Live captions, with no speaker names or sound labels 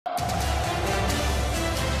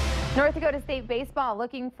North Dakota State baseball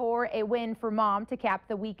looking for a win for Mom to cap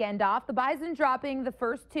the weekend off. The Bison dropping the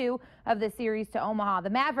first two of the series to Omaha. The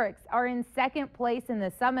Mavericks are in second place in the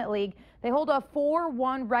Summit League. They hold a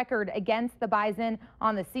 4-1 record against the Bison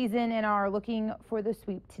on the season and are looking for the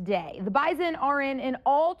sweep today. The Bison are in an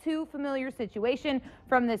all too familiar situation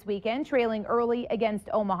from this weekend, trailing early against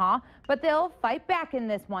Omaha, but they'll fight back in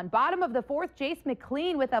this one. Bottom of the fourth, Jace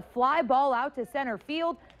McLean with a fly ball out to center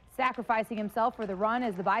field, sacrificing himself for the run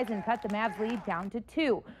as the Bison cut the Mavs lead down to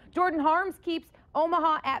 2. Jordan Harms keeps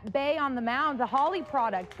Omaha at bay on the mound. The Holly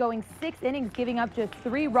product going 6 innings, giving up just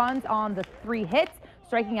 3 runs on the 3 hits,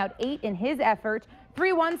 striking out 8 in his effort.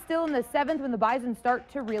 3-1 still in the 7th when the Bison start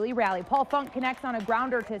to really rally. Paul Funk connects on a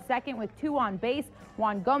grounder to second with 2 on base.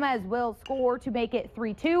 Juan Gomez will score to make it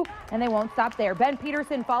 3-2, and they won't stop there. Ben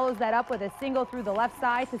Peterson follows that up with a single through the left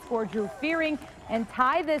side to score Drew Fearing and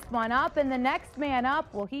tie this one up. And the next man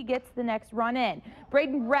up, well, he gets the next run in.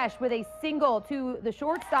 Braden Resch with a single to the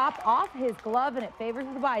shortstop off his glove, and it favors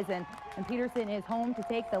the Bison. And Peterson is home to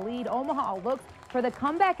take the lead. Omaha looks for the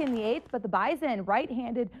comeback in the 8th, but the Bison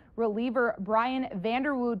right-handed reliever Brian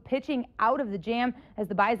Vanderwood pitching out of the jam as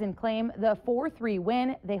the Bison claim the 4-3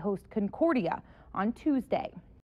 win. They host Concordia on Tuesday.